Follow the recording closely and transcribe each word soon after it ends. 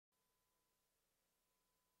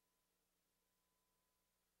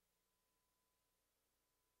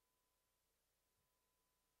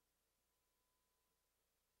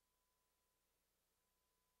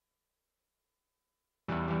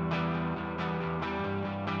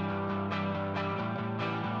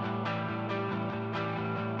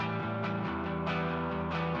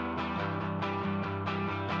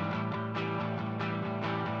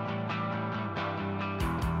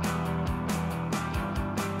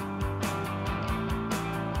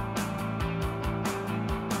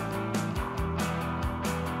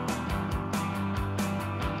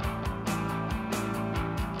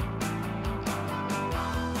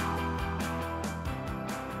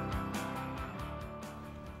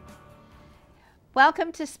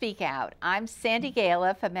Welcome to Speak Out. I'm Sandy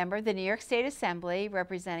Galef, a member of the New York State Assembly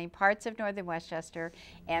representing parts of Northern Westchester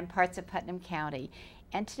and parts of Putnam County.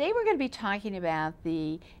 And today we're going to be talking about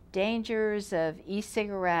the dangers of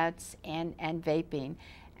e-cigarettes and vaping.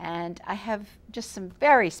 And I have just some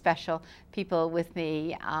very special people with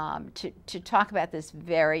me to talk about this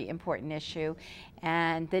very important issue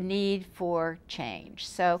and the need for change.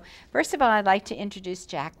 So first of all, I'd like to introduce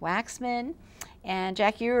Jack Waxman. And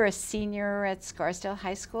Jack, you're a senior at Scarsdale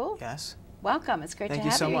High School. Yes. Welcome. It's great to have you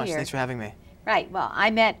here. Thank you so much. Thanks for having me. Right. Well, I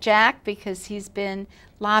met Jack because he's been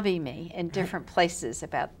lobbying me in different places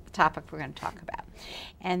about the topic we're going to talk about.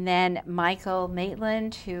 And then Michael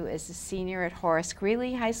Maitland, who is a senior at Horace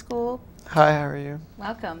Greeley High School. Hi, how are you?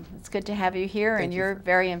 Welcome. It's good to have you here, and you're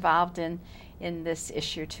very involved in this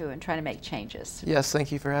issue too and trying to make changes. Yes,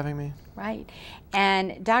 thank you for having me. Right.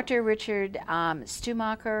 And Dr. Richard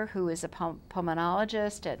Stumacher, who is a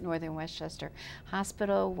pulmonologist at Northern Westchester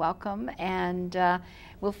Hospital, welcome. And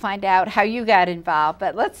we'll find out how you got involved.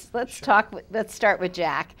 But let's talk. Let's start with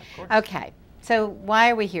Jack. Of course. Okay. So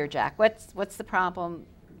why are we here, Jack? What's the problem?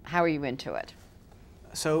 How are you into it?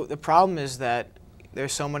 So the problem is that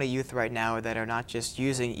there's so many youth right now that are not just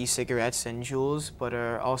using e-cigarettes and Juuls, but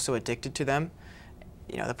are also addicted to them.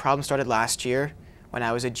 You know, the problem started last year when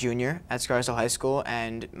I was a junior at Scarsdale High School,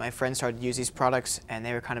 and my friends started to use these products, and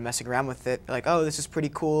they were kind of messing around with it. Like, oh, this is pretty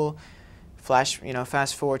cool. Fast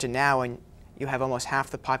forward to now, and you have almost half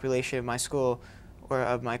the population of my school or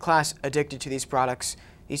of my class addicted to these products,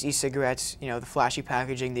 these e-cigarettes. You know, the flashy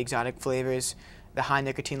packaging, the exotic flavors, the high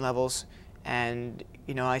nicotine levels, and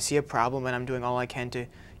I see a problem, and I'm doing all I can to,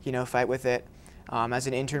 fight with it. As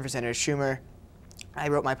an intern for Senator Schumer, I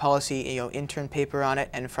wrote my policy, intern paper on it,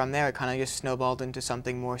 and from there it kind of just snowballed into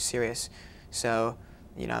something more serious. So,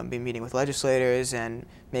 I've been meeting with legislators and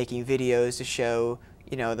making videos to show,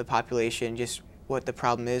 the population just what the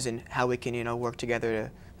problem is and how we can, work together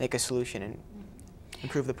to make a solution and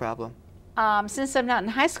improve the problem. Since I'm not in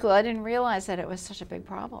high school, I didn't realize that it was such a big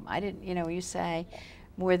problem. I didn't, you say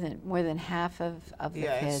more than half of the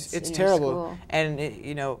kids it's in terrible. Your school.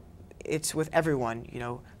 And it's with everyone,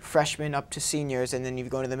 freshmen up to seniors, and then you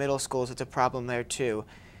go to the middle schools, it's a problem there too.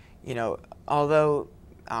 Although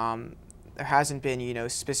there hasn't been,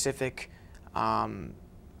 specific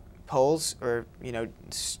polls or,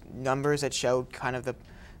 numbers that show kind of the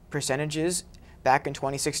percentages. Back in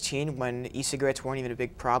 2016, when e-cigarettes weren't even a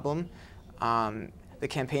big problem, the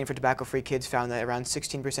Campaign for Tobacco-Free Kids found that around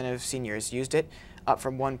 16% of seniors used it, up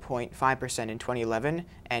from 1.5% in 2011,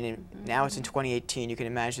 and now it's in 2018. You can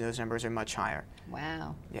imagine those numbers are much higher.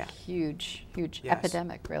 Wow. Yeah. Huge Yes.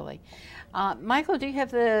 epidemic, really. Michael, do you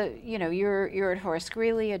have you're at Horace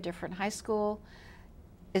Greeley, a different high school.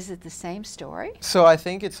 Is it the same story? So I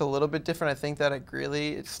think it's a little bit different. I think that at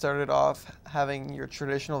Greeley, it started off having your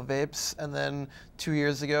traditional vapes, and then 2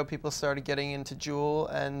 years ago, people started getting into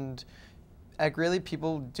Juul, and at Greeley,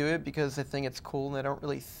 people do it because they think it's cool and they don't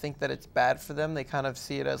really think that it's bad for them. They kind of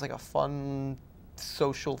see it as like a fun,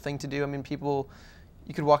 social thing to do. I mean,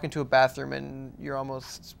 you could walk into a bathroom and you're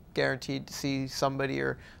almost guaranteed to see somebody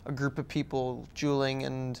or a group of people juuling,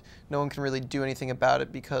 and no one can really do anything about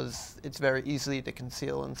it because it's very easy to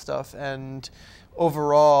conceal and stuff. And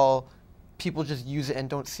overall, people just use it and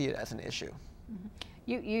don't see it as an issue. Mm-hmm.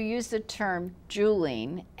 You use the term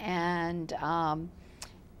juuling, and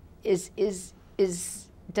it's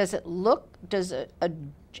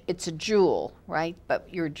a Juul, right?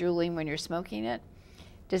 But you're juuling when you're smoking it.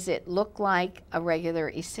 Does it look like a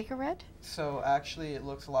regular e-cigarette? So actually it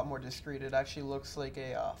looks a lot more discreet. It actually looks like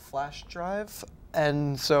a flash drive.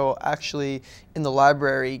 And so actually in the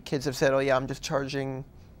library, kids have said, oh yeah, I'm just charging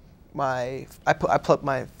I put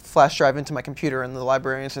my flash drive into my computer, and the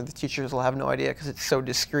librarians or the teachers will have no idea because it's so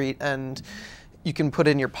discreet. And you can put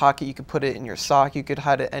it in your pocket, you could put it in your sock, you could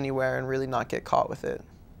hide it anywhere and really not get caught with it.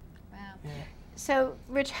 Wow. Yeah. So,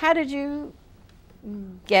 Rich, how did you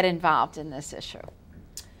get involved in this issue?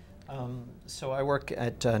 So I work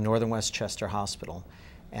at Northern Westchester Hospital,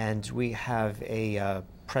 and we have a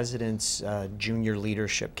President's Junior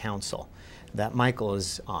Leadership Council that Michael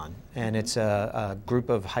is on. And it's a group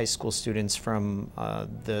of high school students from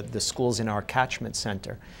the schools in our catchment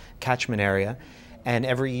area. And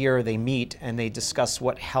every year they meet and they discuss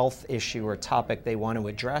what health issue or topic they want to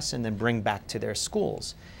address and then bring back to their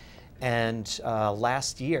schools. And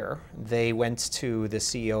last year, they went to the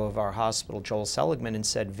CEO of our hospital, Joel Seligman, and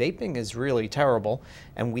said, vaping is really terrible,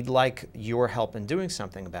 and we'd like your help in doing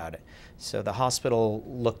something about it. So the hospital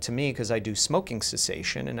looked to me because I do smoking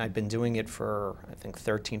cessation, and I've been doing it for, I think,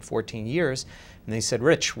 13, 14 years. And they said,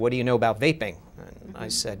 Rich, what do you know about vaping? And I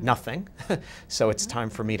said, nothing. So it's time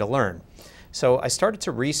for me to learn. So I started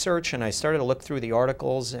to research, and I started to look through the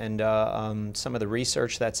articles and some of the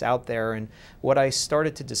research that's out there, and what I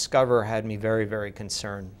started to discover had me very, very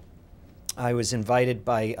concerned. I was invited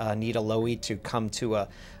by Nita Lowy to come to a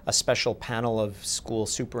special panel of school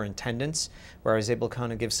superintendents where I was able to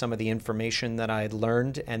kind of give some of the information that I had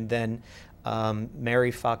learned, and then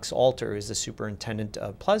Mary Fox Alter, who's the superintendent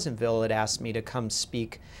of Pleasantville, had asked me to come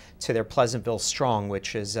speak to their Pleasantville Strong,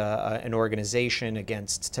 which is an organization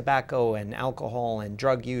against tobacco and alcohol and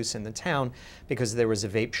drug use in the town, because there was a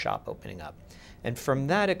vape shop opening up. And from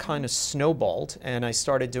that, it kind of snowballed, and I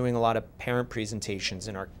started doing a lot of parent presentations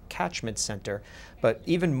in our catchment center. But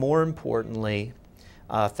even more importantly,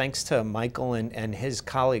 thanks to Michael and his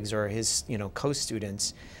colleagues, or his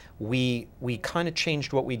co-students, we kind of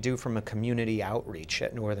changed what we do from a community outreach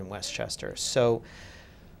at Northern Westchester. So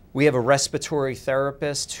we have a respiratory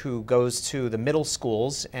therapist who goes to the middle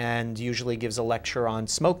schools and usually gives a lecture on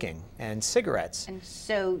smoking and cigarettes. And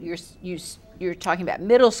so you're talking about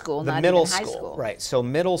middle school, not even high school. Right. So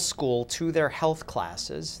middle school, to their health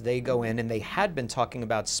classes, they go in, and they had been talking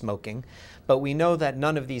about smoking, but we know that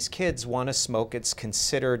none of these kids want to smoke. It's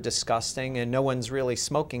considered disgusting, and no one's really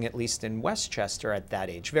smoking, at least in Westchester at that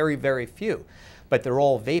age. Very, very few. But they're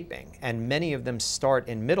all vaping, and many of them start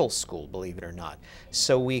in middle school, believe it or not.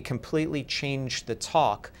 So we completely changed the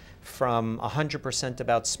talk from 100%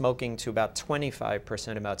 about smoking to about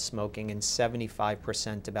 25% about smoking and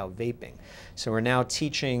 75% about vaping. So we're now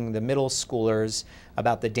teaching the middle schoolers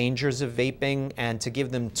about the dangers of vaping, and to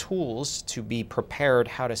give them tools to be prepared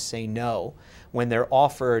how to say no when they're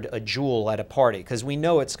offered a Juul at a party, because we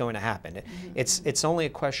know it's going to happen. It's only a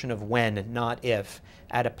question of when, not if,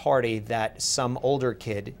 at a party, that some older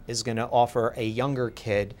kid is going to offer a younger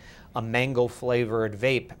kid a mango flavored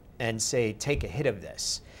vape and say, take a hit of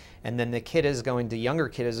this. And then the younger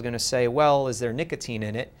kid is going to say, well, is there nicotine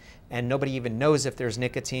in it? And nobody even knows if there's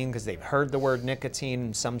nicotine, because they've heard the word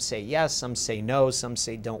nicotine. Some say yes, some say no, some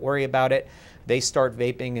say don't worry about it. They start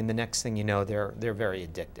vaping, and the next thing you know, they're very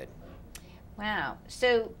addicted. Wow.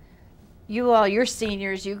 So you're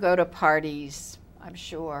seniors, you go to parties, I'm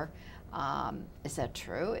sure. Is that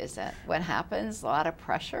true? Is that what happens? A lot of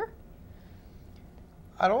pressure?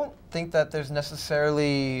 I don't think that there's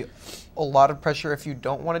necessarily a lot of pressure if you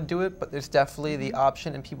don't want to do it, but there's definitely the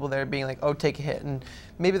option, and people there being like, oh, take a hit. And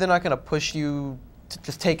maybe they're not going to push you to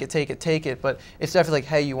just take it, but it's definitely like,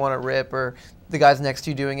 hey, you want to rip, or the guy's next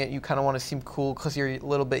to you doing it, you kind of want to seem cool because you're a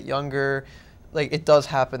little bit younger. Like, it does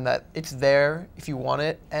happen that it's there if you want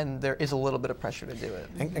it, and there is a little bit of pressure to do it.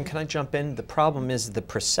 And can I jump in? The problem is the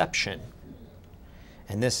perception,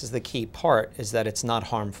 and this is the key part, is that it's not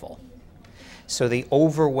harmful. So the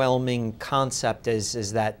overwhelming concept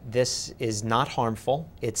is that this is not harmful,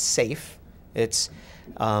 it's safe, it's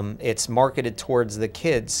marketed towards the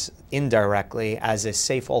kids indirectly as a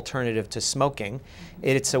safe alternative to smoking.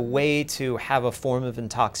 It's a way to have a form of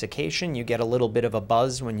intoxication. You get a little bit of a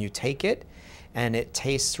buzz when you take it, and it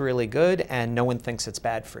tastes really good, and no one thinks it's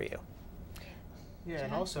bad for you. Yeah,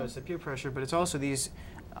 and also it's the peer pressure, but it's also these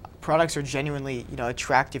products are genuinely,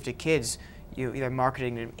 attractive to kids. They're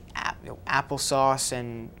marketing applesauce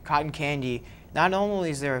and cotton candy. Not only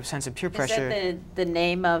is there a sense of peer pressure. Is that the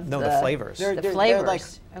name of the flavors? The flavors. There are like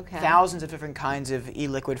okay. thousands of different kinds of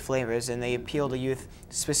e-liquid flavors, and they appeal to youth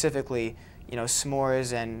specifically.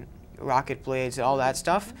 S'mores and rocket blades and all that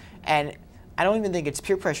stuff. And I don't even think it's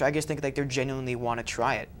peer pressure. I just think like they genuinely want to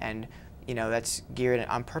try it, and that's geared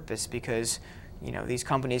on purpose, because these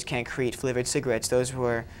companies can't create flavored cigarettes. Those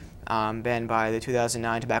were banned by the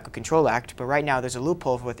 2009 Tobacco Control Act, but right now there's a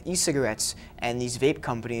loophole with e-cigarettes, and these vape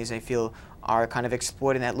companies, I feel, are kind of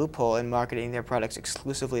exploiting that loophole and marketing their products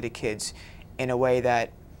exclusively to kids in a way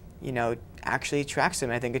that actually attracts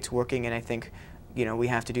them. I think it's working, and I think we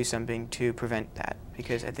have to do something to prevent that,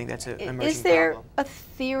 because I think that's an emerging problem. Is there a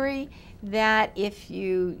theory that if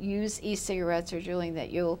you use e-cigarettes or juuling,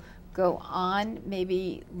 that you'll go on,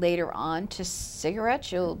 maybe later on, to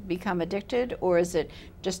cigarettes, you'll become addicted, or is it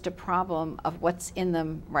just a problem of what's in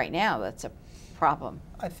them right now that's a problem?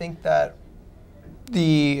 I think that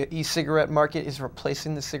the e-cigarette market is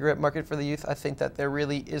replacing the cigarette market for the youth. I think that there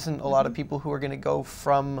really isn't a lot of people who are going to go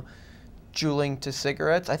from juuling to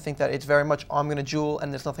cigarettes. I think that it's very much, I'm going to juul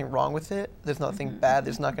and there's nothing wrong with it. There's nothing bad.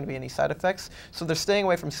 There's not going to be any side effects. So they're staying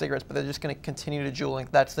away from cigarettes, but they're just going to continue to juuling.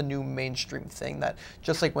 That's the new mainstream thing. That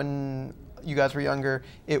just like when you guys were younger,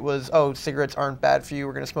 it was, oh, cigarettes aren't bad for you.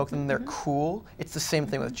 We're going to smoke them. They're cool. It's the same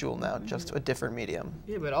thing with juul now, just a different medium.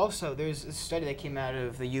 Yeah, but also there's a study that came out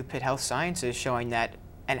of the UPitt Health Sciences showing that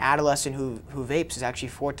an adolescent who vapes is actually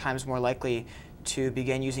 4 times more likely to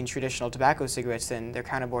begin using traditional tobacco cigarettes than their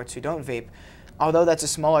counterparts who don't vape. although that's a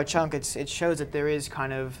smaller chunk, it shows that there is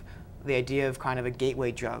kind of the idea of kind of a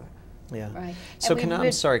gateway drug. Yeah. Right. So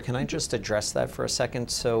I'm sorry, can I just address that for a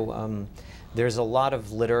second? So there's a lot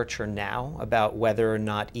of literature now about whether or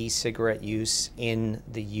not e-cigarette use in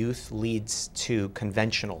the youth leads to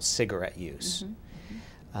conventional cigarette use.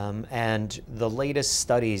 And the latest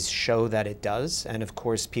studies show that it does, and of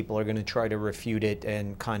course people are going to try to refute it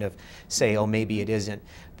and kind of say, oh, maybe it isn't.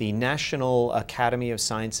 The National Academy of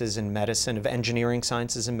Sciences and Medicine, of Engineering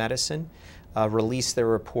Sciences and Medicine, released their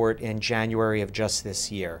report in January of just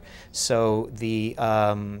this year. So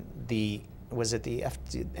was it the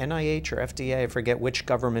NIH or FDA, I forget which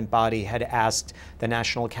government body, had asked the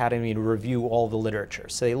National Academy to review all the literature.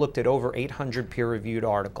 So they looked at over 800 peer-reviewed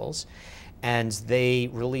articles, and they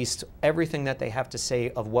released everything that they have to say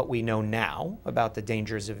of what we know now about the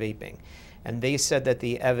dangers of vaping. And they said that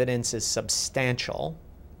the evidence is substantial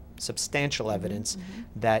evidence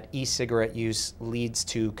that e-cigarette use leads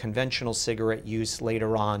to conventional cigarette use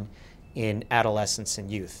later on in adolescence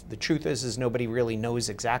and youth. The truth is nobody really knows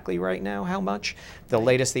exactly right now how much.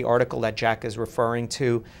 The article that Jack is referring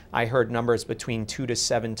to, I heard numbers between 2 to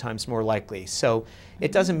 7 times more likely. So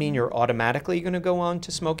it doesn't mean you're automatically going to go on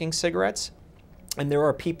to smoking cigarettes. And there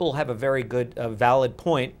are people who have a very good, valid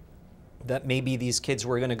point that maybe these kids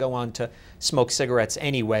were going to go on to smoke cigarettes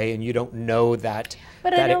anyway, and you don't know that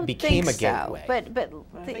it became a gateway. But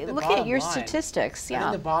look at your statistics. I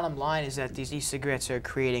think the bottom line is that these e-cigarettes are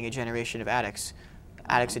creating a generation of addicts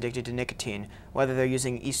addicted to nicotine. Whether they're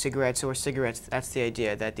using e-cigarettes or cigarettes, that's the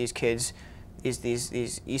idea, that these kids,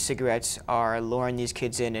 these e-cigarettes are luring these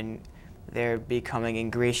kids in, and they're becoming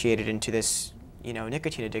ingratiated into this,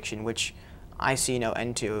 nicotine addiction, which I see no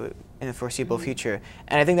end to in the foreseeable future.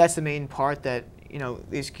 And I think that's the main part that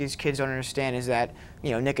these kids don't understand, is that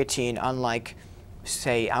nicotine, unlike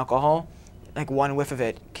say alcohol, like one whiff of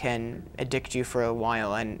it can addict you for a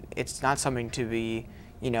while, and it's not something to be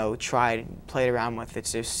tried, played around with.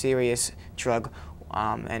 It's a serious drug,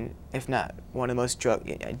 and if not one of the most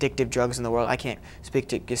addictive drugs in the world. I can't speak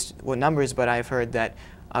to just what numbers, but I've heard that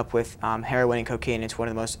up with heroin and cocaine, it's one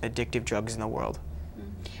of the most addictive drugs in the world.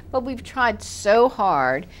 But we've tried so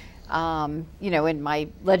hard, in my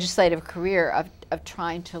legislative career of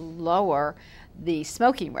trying to lower the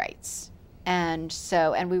smoking rates. And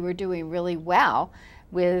we were doing really well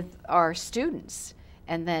with our students.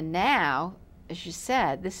 And then now, as you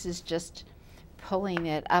said, this is just pulling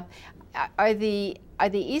it up. Are the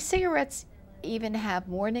e-cigarettes even have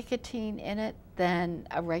more nicotine in it than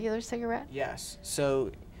a regular cigarette? Yes.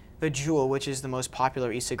 So the Juul, which is the most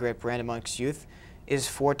popular e-cigarette brand amongst youth, is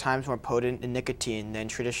 4 times more potent in nicotine than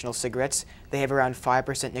traditional cigarettes. They have around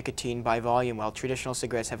 5% nicotine by volume, while traditional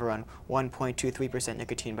cigarettes have around 1.23%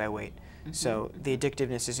 nicotine by weight. So the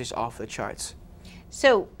addictiveness is just off the charts.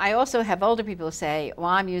 So I also have older people who say, well,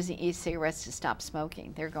 I'm using e-cigarettes to stop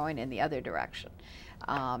smoking. They're going in the other direction.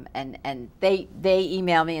 And they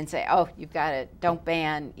email me and say, oh, you've got to, don't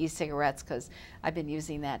ban e-cigarettes, because I've been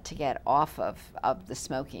using that to get off of the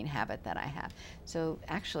smoking habit that I have. So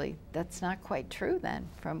actually, that's not quite true then,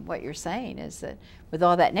 from what you're saying, is that with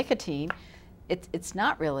all that nicotine, it's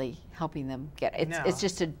not really helping them get it. It's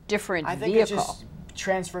just a different vehicle. I think it's just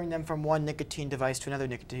transferring them from one nicotine device to another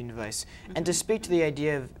nicotine device. And to speak to the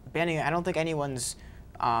idea of banning it, I don't think anyone's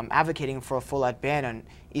advocating for a full-out ban on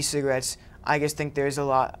e-cigarettes. I just think there's a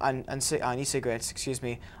lot on e-cigarettes, excuse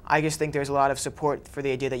me. I just think there's a lot of support for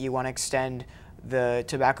the idea that you want to extend the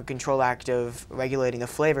Tobacco Control Act of regulating the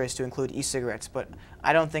flavors to include e-cigarettes, but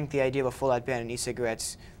I don't think the idea of a full-out ban on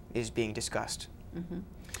e-cigarettes is being discussed.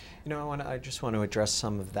 I just want to address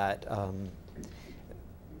some of that.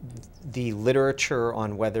 The literature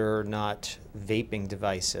on whether or not vaping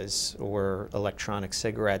devices or electronic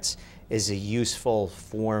cigarettes is a useful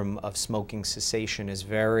form of smoking cessation is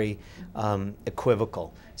very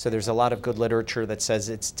equivocal. So there's a lot of good literature that says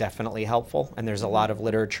it's definitely helpful, and there's a lot of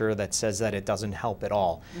literature that says that it doesn't help at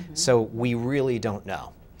all. So we really don't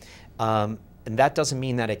know. And that doesn't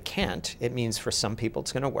mean that it can't. It means for some people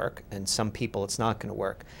it's going to work, and some people it's not going to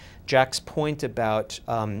work. Jack's point about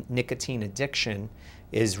nicotine addiction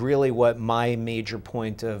is really what my major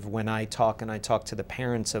point of when I talk to the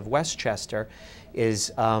parents of Westchester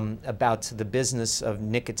is about the business of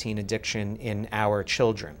nicotine addiction in our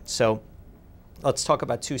children. So let's talk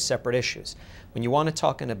about 2 separate issues. When you want to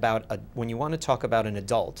talk about an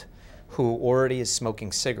adult who already is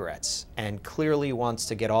smoking cigarettes and clearly wants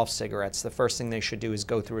to get off cigarettes, the first thing they should do is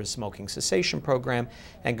go through a smoking cessation program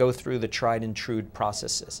and go through the tried and true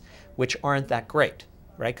processes, which aren't that great.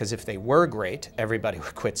 Right? Because if they were great, everybody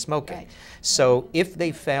would quit smoking. Right. So if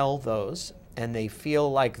they fail those and they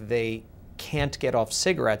feel like they can't get off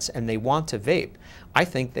cigarettes and they want to vape, I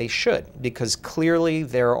think they should, because clearly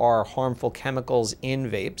there are harmful chemicals in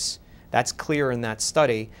vapes. That's clear in that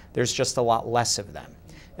study. There's just a lot less of them.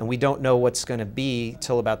 And we don't know what's going to be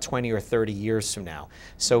till about 20 or 30 years from now.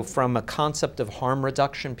 So from a concept of harm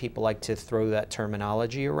reduction, people like to throw that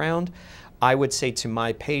terminology around. I would say to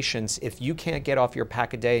my patients, if you can't get off your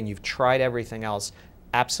pack a day and you've tried everything else,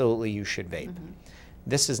 absolutely you should vape.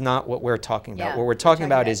 This is not what we're talking about. Yeah, What we're talking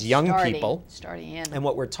about is young people. Starting in. And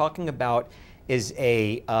what we're talking about is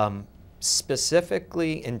a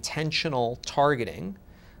specifically intentional targeting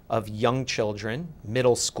of young children,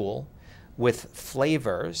 middle school, with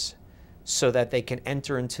flavors so that they can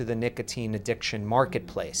enter into the nicotine addiction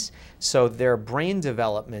marketplace. So their brain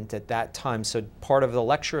development at that time, so part of the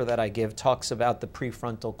lecture that I give talks about the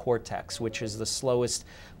prefrontal cortex, which is the slowest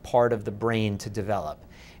part of the brain to develop.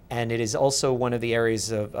 And it is also one of the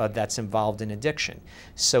areas of, that's involved in addiction.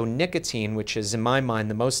 So nicotine, which is in my mind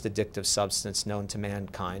the most addictive substance known to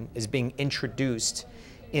mankind, is being introduced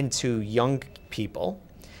into young people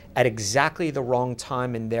at exactly the wrong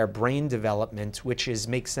time in their brain development, which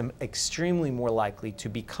makes them extremely more likely to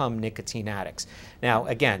become nicotine addicts. Now,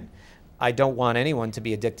 again, I don't want anyone to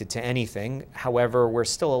be addicted to anything. However, we're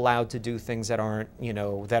still allowed to do things that aren't,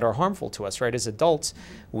 that are harmful to us, right? As adults,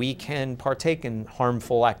 we can partake in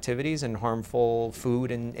harmful activities and harmful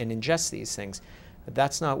food and ingest these things. But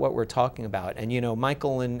that's not what we're talking about. And,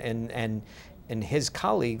 Michael and his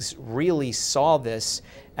colleagues really saw this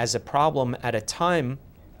as a problem at a time.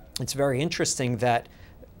 It's very interesting that,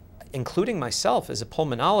 including myself as a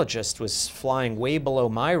pulmonologist, was flying way below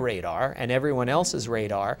my radar and everyone else's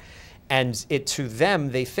radar. And to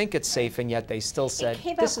them, they think it's safe, and yet they still said,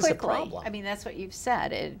 this is a problem. I mean, that's what you've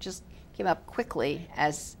said. It just came up quickly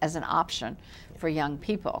as an option for young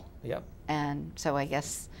people. Yep. And so I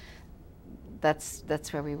guess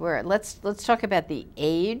that's where we were. Let's talk about the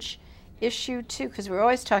age issue, too, because we're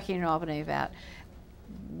always talking in Albany about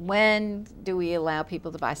when do we allow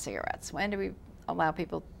people to buy cigarettes? When do we allow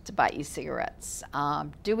people to buy e-cigarettes?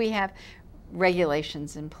 Do we have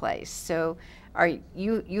regulations in place? So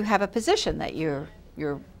you have a position that you're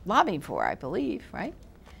lobbying for, I believe, right?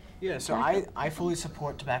 Yeah, so I fully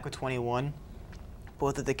support Tobacco 21,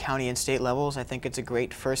 both at the county and state levels. I think it's a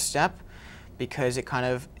great first step because it kind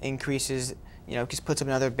of increases, just puts up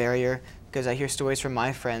another barrier, because I hear stories from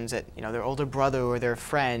my friends that, their older brother or their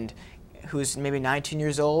friend who's maybe 19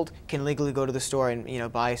 years old can legally go to the store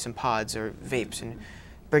and buy some pods or vapes and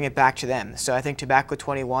bring it back to them. So I think Tobacco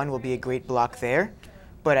 21 will be a great block there.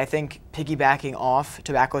 But I think piggybacking off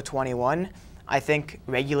Tobacco 21, I think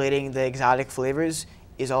regulating the exotic flavors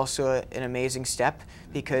is also an amazing step,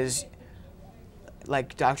 because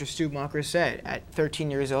like Dr. Stumacher said, at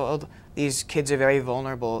 13 years old, these kids are very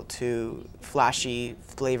vulnerable to flashy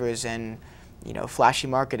flavors and flashy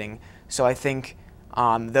marketing. So I think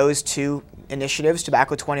those two initiatives,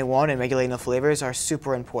 Tobacco 21 and regulating the flavors, are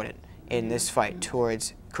super important in this fight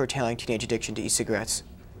towards curtailing teenage addiction to e-cigarettes.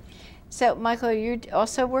 So, Michael, are you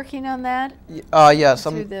also working on that? Yes,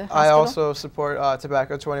 I also support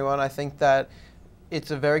Tobacco 21. I think that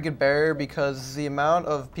it's a very good barrier, because the amount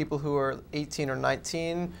of people who are 18 or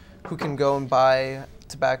 19 who can go and buy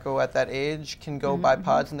tobacco at that age can go buy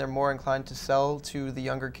pods, and they're more inclined to sell to the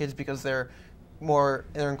younger kids because they're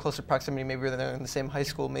in closer proximity. Maybe they're in the same high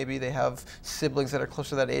school, maybe they have siblings that are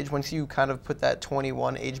closer to that age. Once you kind of put that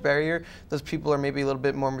 21 age barrier, those people are maybe a little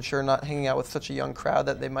bit more mature, not hanging out with such a young crowd,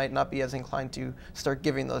 that they might not be as inclined to start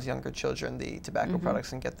giving those younger children the tobacco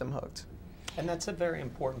products and get them hooked. And that's a very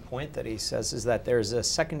important point that he says, is that there's a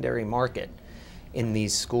secondary market in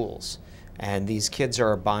these schools, and these kids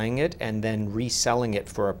are buying it and then reselling it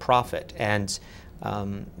for a profit. And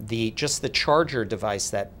just the charger device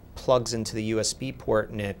that plugs into the USB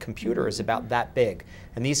port in a computer is about that big.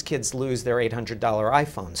 And these kids lose their $800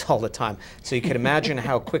 iPhones all the time. So you can imagine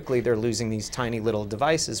how quickly they're losing these tiny little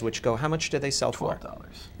devices, which go, how much do they sell for? $12.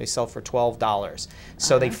 They sell for $12.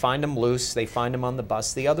 So they find them loose, they find them on the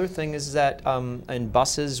bus. The other thing is that in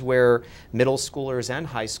buses where middle schoolers and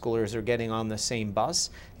high schoolers are getting on the same bus,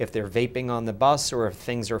 if they're vaping on the bus or if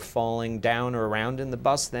things are falling down or around in the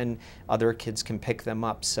bus, then other kids can pick them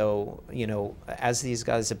up. So, as these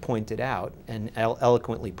guys have pointed out, and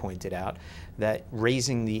eloquently pointed out, that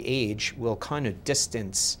raising the age will kind of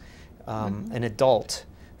distance an adult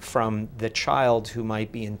from the child who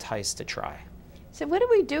might be enticed to try. So what do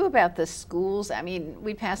we do about the schools? I mean,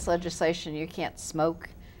 we passed legislation, you can't smoke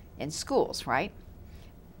in schools, right?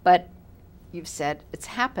 But you've said it's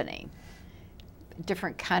happening.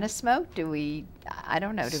 Different kind of smoke? I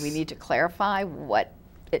don't know, do we need to clarify what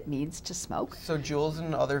it means to smoke? So Juuls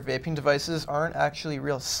and other vaping devices aren't actually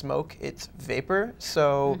real smoke, it's vapor.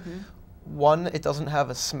 So one, it doesn't have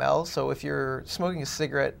a smell. So if you're smoking a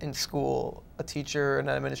cigarette in school, a teacher, an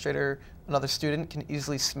administrator, another student can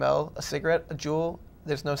easily smell a cigarette. A Juul,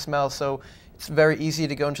 there's no smell. So it's very easy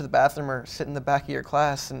to go into the bathroom or sit in the back of your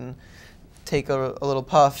class and take a little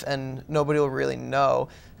puff and nobody will really know.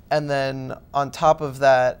 And then on top of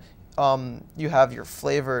that, you have your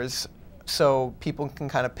flavors, so people can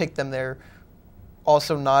kind of pick them. They're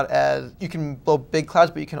also not as, you can blow big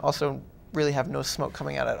clouds, but you can also really have no smoke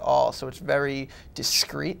coming out at all. So it's very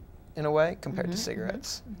discreet in a way compared to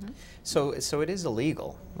cigarettes. So it is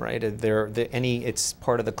illegal, right? It's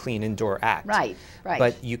part of the Clean Indoor Act. Right, right.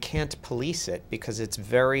 But you can't police it because it's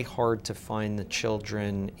very hard to find the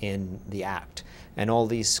children in the act. And all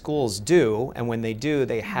these schools do, and when they do,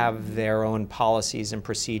 they have their own policies and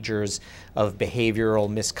procedures of behavioral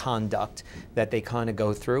misconduct that they kind of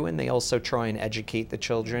go through, and they also try and educate the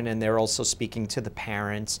children, and they're also speaking to the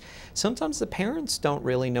parents. Sometimes the parents don't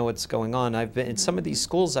really know what's going on. I've been in some of these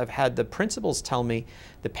schools, I've had the principals tell me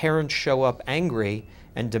the parents show up angry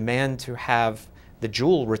and demand to have the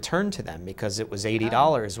Juul returned to them because it was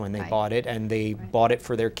 $80 when they bought it, and they bought it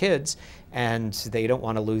for their kids, and they don't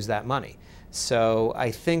want to lose that money. So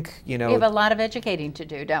I think, you know... We have a lot of educating to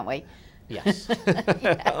do, don't we? Yes,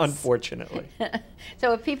 unfortunately.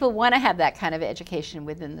 So if people want to have that kind of education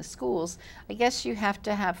within the schools, I guess you have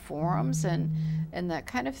to have forums and that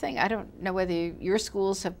kind of thing. I don't know whether your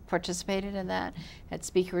schools have participated in that, had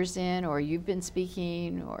speakers in, or you've been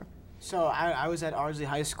speaking, or... So I was at Ardsley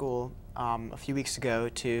High School a few weeks ago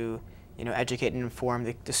to educate and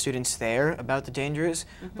inform the students there about the dangers.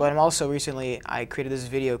 But I created this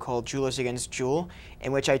video called Juulers Against Juul,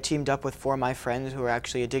 in which I teamed up with 4 of my friends who are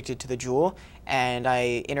actually addicted to the Juul, and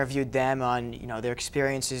I interviewed them on their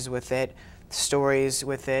experiences with it, stories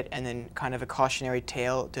with it, and then kind of a cautionary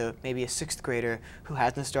tale to maybe a 6th grader who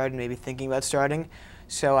hasn't started, maybe thinking about starting.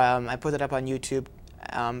 So I put it up on YouTube,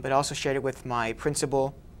 but also shared it with my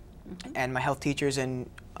principal and my health teachers and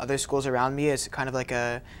other schools around me as kind of like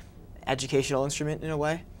a educational instrument in a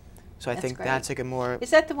way. So I think that's like a more... Is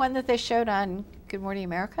that the one that they showed on Good Morning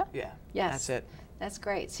America? Yeah. Yes. That's it. That's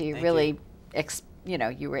great. So you Thank really,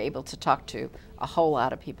 you were able to talk to a whole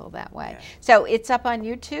lot of people that way. Yeah. So it's up on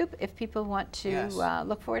YouTube. If people want to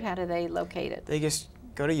look for it, how do they locate it? They just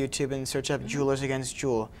go to YouTube and search up Juulers Against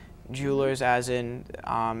Juul. Juulers as in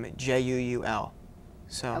J-U-U-L.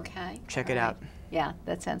 So check it out. Yeah,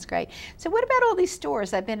 that sounds great. So what about all these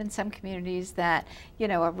stores? I've been in some communities that,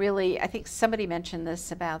 are really, I think somebody mentioned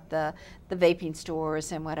this about the vaping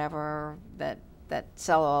stores and whatever that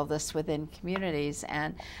sell all this within communities.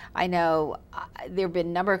 And I know there have been a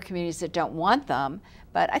number of communities that don't want them,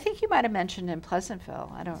 but I think you might have mentioned in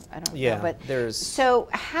Pleasantville. I don't know. But there's... So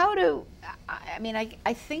I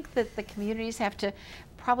think that the communities have to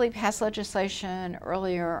probably pass legislation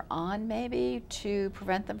earlier on maybe to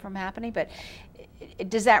prevent them from happening, but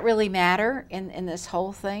does that really matter in this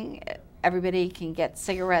whole thing? Everybody can get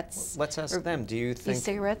cigarettes. Let's ask them. Do you think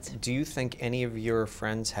e-cigarettes? Do you think any of your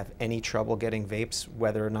friends have any trouble getting vapes,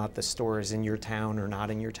 whether or not the store is in your town or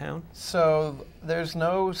not in your town? So there's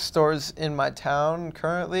no stores in my town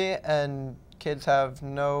currently, and kids have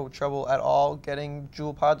no trouble at all getting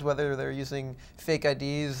Juul pods, whether they're using fake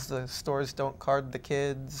IDs, the stores don't card the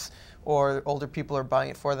kids, or older people are buying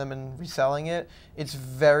it for them and reselling it. It's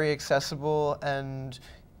very accessible, and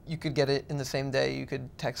you could get it in the same day. You could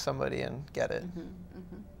text somebody and get it.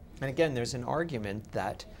 And again, there's an argument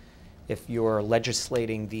that if you're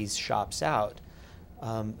legislating these shops out,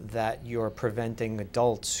 that you're preventing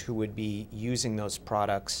adults who would be using those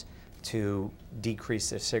products to decrease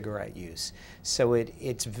their cigarette use. So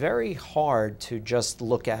it's very hard to just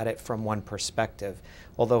look at it from one perspective.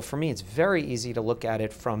 Although for me, it's very easy to look at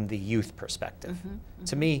it from the youth perspective.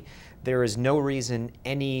 To me, there is no reason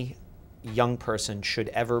any young person should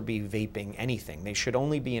ever be vaping anything. They should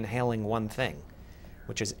only be inhaling one thing,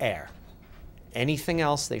 which is air. Anything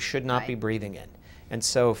else they should not be breathing in. And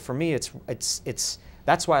so for me,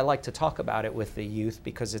 that's why I like to talk about it with the youth,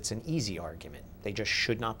 because it's an easy argument. They just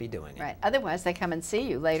should not be doing it. Right. Otherwise, they come and see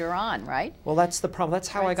you later on, right? Well, that's the problem. That's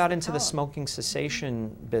how I got into the smoking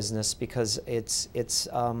cessation business, because it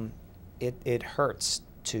hurts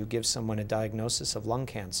to give someone a diagnosis of lung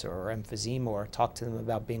cancer or emphysema or talk to them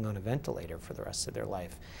about being on a ventilator for the rest of their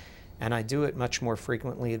life. And I do it much more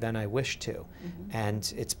frequently than I wish to.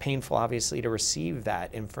 And it's painful, obviously, to receive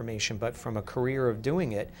that information, but from a career of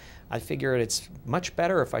doing it, I figure it's much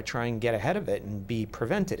better if I try and get ahead of it and be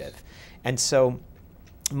preventative. And so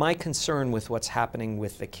my concern with what's happening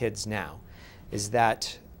with the kids now is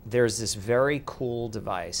that there's this very cool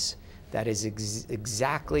device that is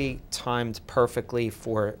exactly timed perfectly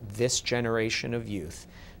for this generation of youth,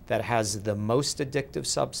 that has the most addictive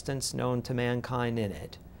substance known to mankind in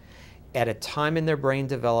it, at a time in their brain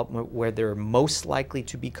development where they're most likely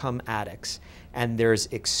to become addicts. And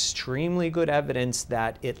there's extremely good evidence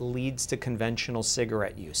that it leads to conventional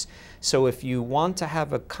cigarette use. So if you want to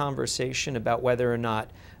have a conversation about whether or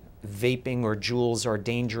not vaping or Juuls are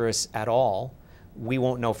dangerous at all, we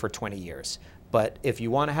won't know for 20 years. But if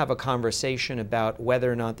you want to have a conversation about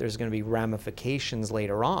whether or not there's going to be ramifications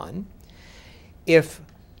later on, if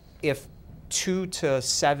 2 to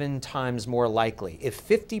 7 times more likely, if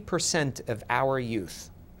 50% of our youth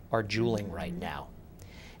are Juuling right now,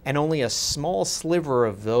 and only a small sliver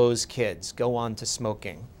of those kids go on to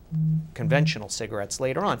smoking conventional cigarettes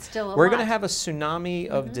later on, we're going to have a tsunami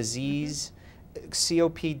of disease,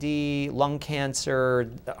 COPD, lung cancer,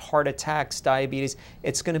 heart attacks, diabetes.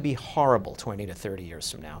 It's going to be horrible 20 to 30 years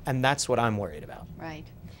from now. And that's what I'm worried about. Right.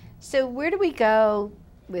 So where do we go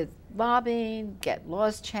with lobbying, get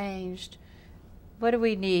laws changed? What do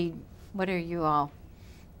we need? What are you all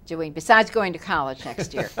doing besides going to college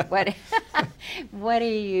next year? What are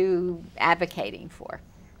you advocating for?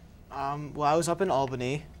 Well, I was up in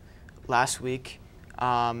Albany last week,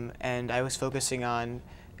 and I was focusing on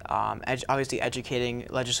obviously educating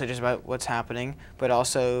legislators about what's happening, but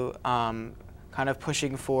also kind of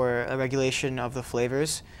pushing for a regulation of the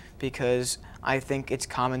flavors, because I think it's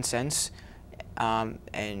common sense,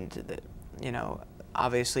 and you know,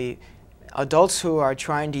 obviously adults who are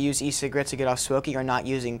trying to use e-cigarettes to get off smoking are not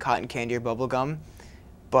using cotton candy or bubble gum,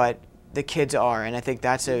 but the kids are, and I think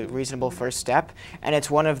that's a reasonable first step, and it's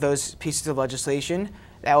one of those pieces of legislation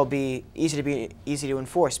that will be easy to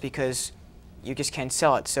enforce, because you just can't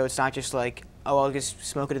sell it. So it's not just like, oh, I'll just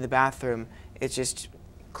smoke it in the bathroom. It's just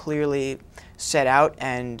clearly set out,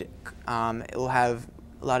 and it will have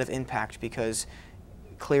a lot of impact, because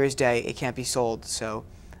clear as day, it can't be sold. So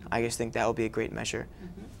I just think that will be a great measure.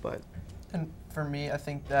 And for me, I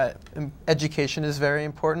think that education is very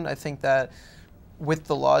important. I think that with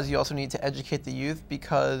the laws, you also need to educate the youth,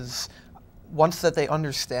 because once that they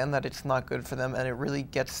understand that it's not good for them and it really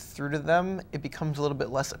gets through to them, it becomes a little bit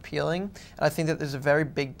less appealing. And I think that there's a very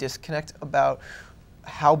big disconnect about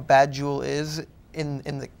how bad Juul is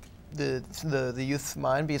in the youth's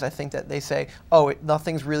mind, because I think that they say, oh,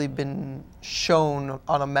 nothing's really been shown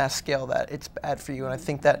on a mass scale that it's bad for you. And I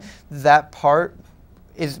think that that part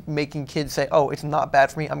is making kids say, oh, it's not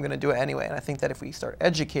bad for me, I'm going to do it anyway. And I think that if we start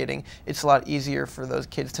educating, it's a lot easier for those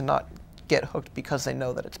kids to not get hooked because they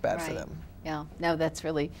know that it's bad for them. Yeah, no, that's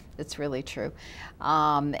really true.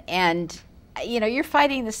 And you know, you're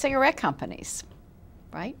fighting the cigarette companies,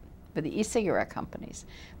 right? For the e-cigarette companies,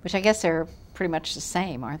 which I guess are pretty much the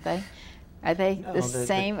same, aren't they? Are they the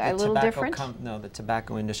same, a little different? No, the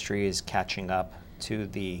tobacco industry is catching up to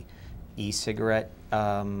the e-cigarette.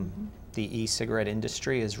 The e-cigarette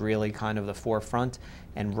industry is really kind of the forefront,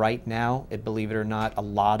 and right now, believe it or not, a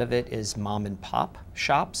lot of it is mom and pop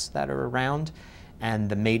shops that are around. And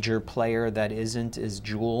the major player that isn't is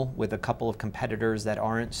Juul, with a couple of competitors that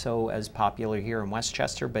aren't so as popular here in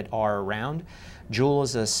Westchester but are around. Juul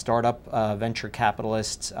is a startup venture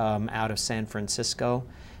capitalist out of San Francisco,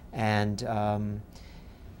 and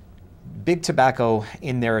Big Tobacco,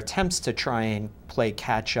 in their attempts to try and play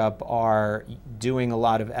catch up, are doing a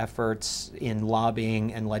lot of efforts in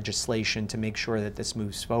lobbying and legislation to make sure that this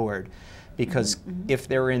moves forward. Because if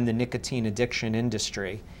they're in the nicotine addiction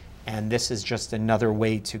industry, and this is just another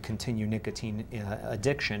way to continue nicotine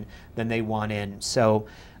addiction, then they want in. So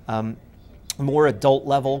more adult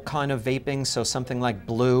level kind of vaping, so something like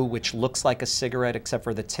blue, which looks like a cigarette except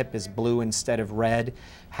for the tip is blue instead of red,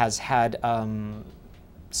 has had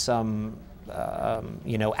some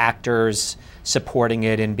you know, actors supporting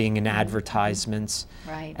it and being in advertisements.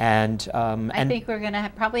 Right. And I think we're going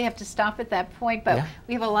to probably have to stop at that point, but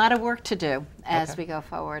we have a lot of work to do as we go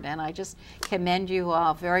forward. And I just commend you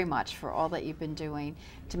all very much for all that you've been doing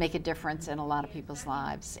to make a difference in a lot of people's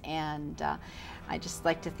lives. And I just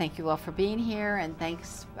like to thank you all for being here, and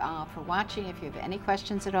thanks for watching. If you have any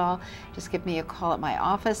questions at all, just give me a call at my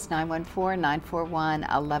office,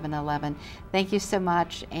 914-941-1111. Thank you so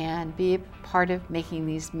much, and be a part of making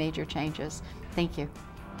these major changes. Thank you.